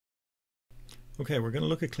Okay, we're going to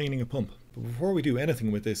look at cleaning a pump, but before we do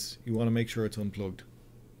anything with this, you want to make sure it's unplugged.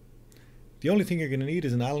 The only thing you're going to need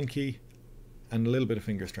is an Allen key and a little bit of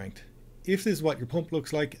finger strength. If this is what your pump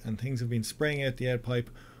looks like and things have been spraying out the out pipe,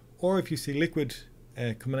 or if you see liquid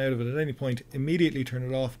coming out of it at any point, immediately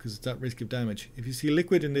turn it off because it's at risk of damage. If you see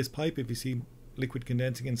liquid in this pipe, if you see liquid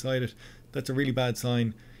condensing inside it, that's a really bad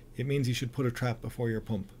sign. It means you should put a trap before your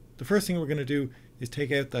pump. The first thing we're going to do is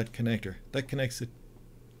take out that connector. That connects the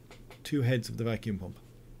two heads of the vacuum pump.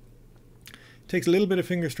 It takes a little bit of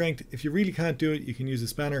finger strength. If you really can't do it, you can use a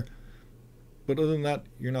spanner, but other than that,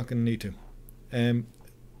 you're not going to need to.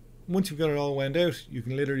 Once you've got it all wound out, you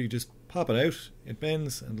can literally just pop it out. It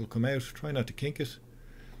bends and it'll come out. Try not to kink it.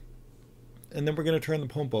 And then we're going to turn the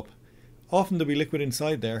pump up. Often there'll be liquid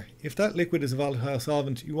inside there. If that liquid is a volatile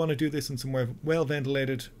solvent, you want to do this in somewhere well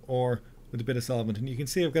ventilated or with a bit of solvent. And you can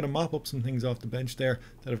see I've got to mop up some things off the bench there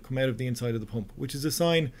that have come out of the inside of the pump, which is a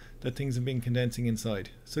sign that things have been condensing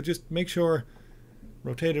inside. So just make sure,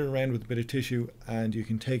 rotate it around with a bit of tissue, and you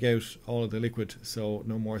can take out all of the liquid so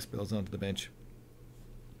no more spills onto the bench.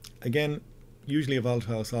 Again, usually a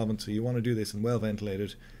volatile solvent, so you want to do this in well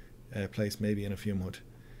ventilated place, maybe in a fume hood.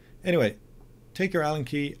 Anyway, take your Allen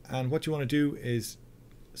key, and what you want to do is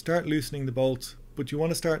start loosening the bolts, but you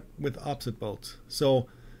want to start with opposite bolts. So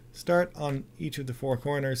start on each of the four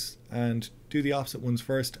corners and do the opposite ones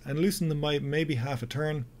first, and loosen them by maybe half a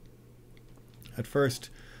turn at first,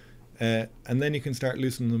 and then you can start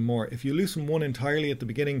loosening them more. If you loosen one entirely at the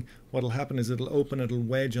beginning, what will happen is it'll open, it'll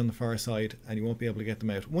wedge on the far side, and you won't be able to get them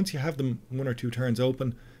out. Once you have them one or two turns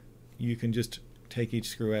open, you can just take each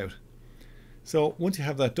screw out. So once you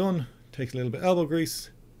have that done, take a little bit of elbow grease,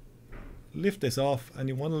 lift this off, and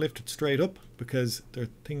you want to lift it straight up because there are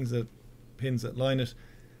pins that line it.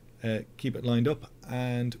 Keep it lined up,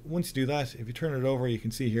 and once you do that, if you turn it over, you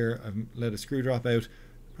can see here I've let a screw drop out.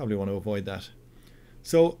 Probably want to avoid that.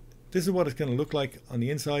 So this is what it's going to look like on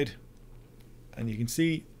the inside, and you can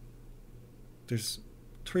see there's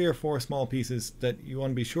 3 or 4 small pieces that you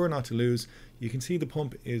want to be sure not to lose. You can see the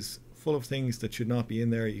pump is full of things that should not be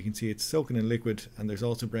in there. You can see it's soaking in liquid, and there's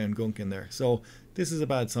also brown gunk in there. So this is a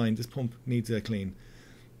bad sign. This pump needs a clean.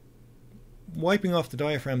 Wiping off the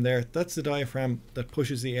diaphragm there, that's the diaphragm that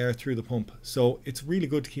pushes the air through the pump. So it's really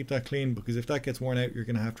good to keep that clean, because if that gets worn out, you're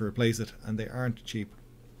going to have to replace it, and they aren't cheap.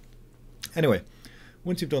 Anyway,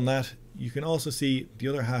 once you've done that, you can also see the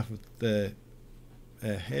other half of the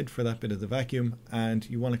head for that bit of the vacuum, and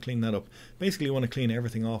you want to clean that up. Basically, you want to clean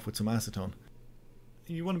everything off with some acetone.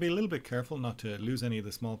 You want to be a little bit careful not to lose any of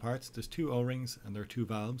the small parts. There's 2 O-rings and there are 2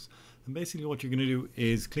 valves, and basically what you're going to do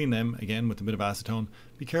is clean them again with a bit of acetone.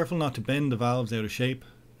 Be careful not to bend the valves out of shape,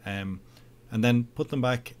 and then put them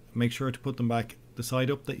back. Make sure to put them back the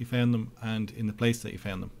side up that you found them and in the place that you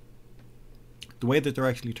found them. The way that they're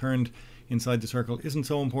actually turned inside the circle isn't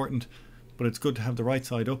so important, but it's good to have the right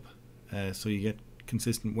side up so you get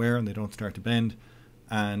consistent wear and they don't start to bend,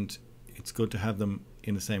 and it's good to have them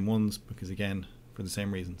in the same ones because, again, for the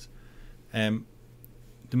same reasons.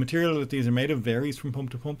 The material that these are made of varies from pump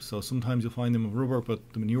to pump, so sometimes you'll find them of rubber,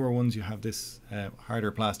 but the newer ones you have this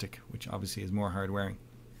harder plastic, which obviously is more hard wearing.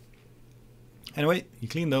 Anyway, you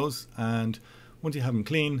clean those, and once you have them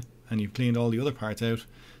clean and you've cleaned all the other parts out,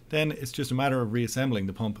 then it's just a matter of reassembling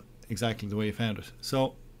the pump exactly the way you found it.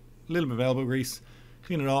 So a little bit of elbow grease,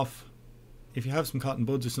 clean it off. If you have some cotton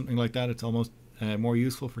buds or something like that, it's almost more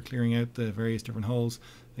useful for clearing out the various different holes.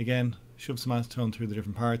 Again, shove some acetone through the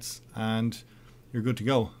different parts and you're good to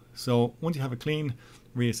go. So once you have it clean,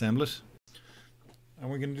 reassemble it. And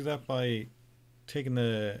we're going to do that by taking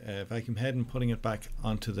the vacuum head and putting it back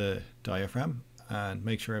onto the diaphragm, and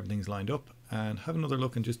make sure everything's lined up, and have another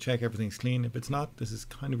look and just check everything's clean. If it's not, this is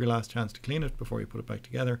kind of your last chance to clean it before you put it back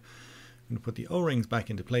together. I'm going to put the O-rings back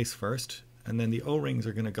into place first, and then the O-rings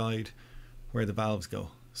are going to guide where the valves go.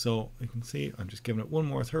 So you can see I'm just giving it one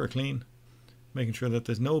more thorough clean, making sure that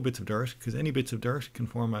there's no bits of dirt, because any bits of dirt can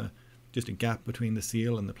form just a gap between the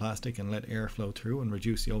seal and the plastic and let air flow through and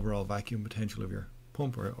reduce the overall vacuum potential of your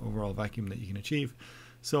pump, or overall vacuum that you can achieve.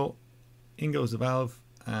 So in goes the valve,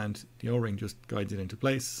 and the O-ring just guides it into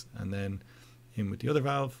place, and then in with the other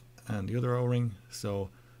valve and the other O-ring. So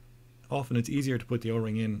often it's easier to put the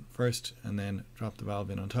O-ring in first and then drop the valve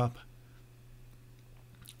in on top.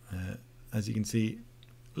 As you can see,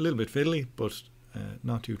 a little bit fiddly, but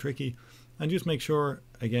not too tricky. And just make sure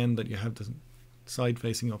again that you have the side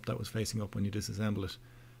facing up that was facing up when you disassemble it,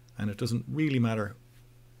 and it doesn't really matter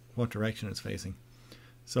what direction it's facing.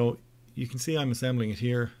 So you can see I'm assembling it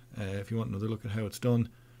here if you want another look at how it's done,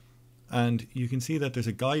 and you can see that there's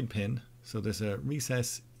a guide pin. So there's a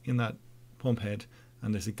recess in that pump head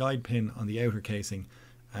and there's a guide pin on the outer casing,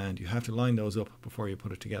 and you have to line those up before you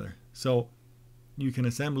put it together. So you can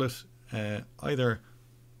assemble it either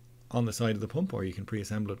on the side of the pump, or you can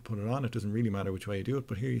pre-assemble it, put it on. It doesn't really matter which way you do it,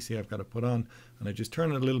 but here you see I've got it put on, and I just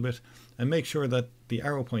turn it a little bit and make sure that the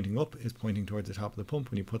arrow pointing up is pointing towards the top of the pump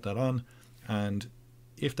when you put that on. And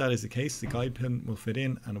if that is the case, the guide pin will fit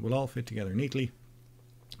in and it will all fit together neatly.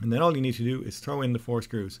 And then all you need to do is throw in the 4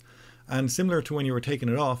 screws. And similar to when you were taking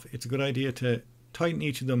it off, it's a good idea to tighten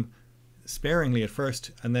each of them sparingly at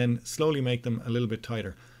first and then slowly make them a little bit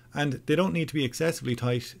tighter. And they don't need to be excessively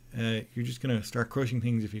tight. You're just going to start crushing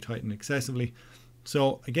things if you tighten excessively.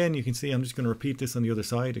 So again, you can see I'm just going to repeat this on the other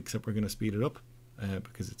side, except we're going to speed it up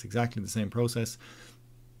because it's exactly the same process.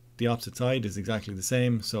 The opposite side is exactly the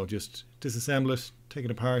same, so just disassemble it, take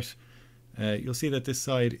it apart. You'll see that this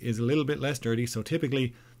side is a little bit less dirty, so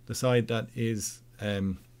typically the side that is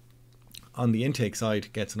on the intake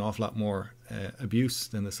side gets an awful lot more abuse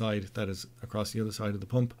than the side that is across the other side of the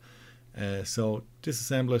pump. So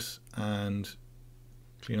disassemble it and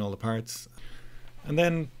clean all the parts, and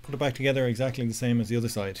then put it back together exactly the same as the other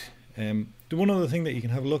side. The one other thing that you can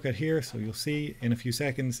have a look at here, so you'll see in a few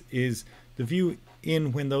seconds, is the view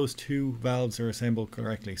in when those 2 valves are assembled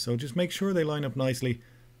correctly. So just make sure they line up nicely.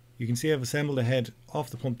 You can see I've assembled the head off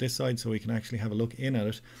the pump this side so we can actually have a look in at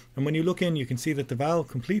it. And when you look in, you can see that the valve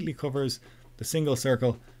completely covers the single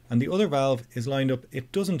circle, and the other valve is lined up.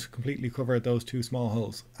 It doesn't completely cover those 2 small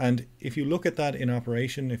holes. And if you look at that in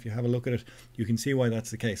operation, if you have a look at it, you can see why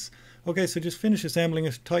that's the case. Okay, so just finish assembling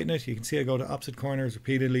it, tighten it. You can see I go to opposite corners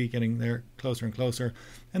repeatedly, getting there closer and closer,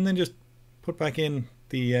 and then just put back in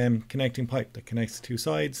the connecting pipe that connects the 2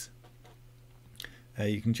 sides.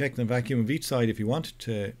 You can check the vacuum of each side if you want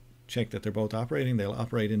to check that they're both operating. They'll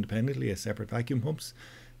operate independently as separate vacuum pumps.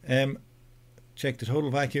 Check the total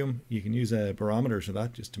vacuum. You can use a barometer for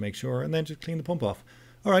that just to make sure, and then just clean the pump off.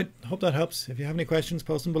 Alright, hope that helps. If you have any questions,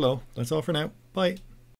 post them below. That's all for now. Bye.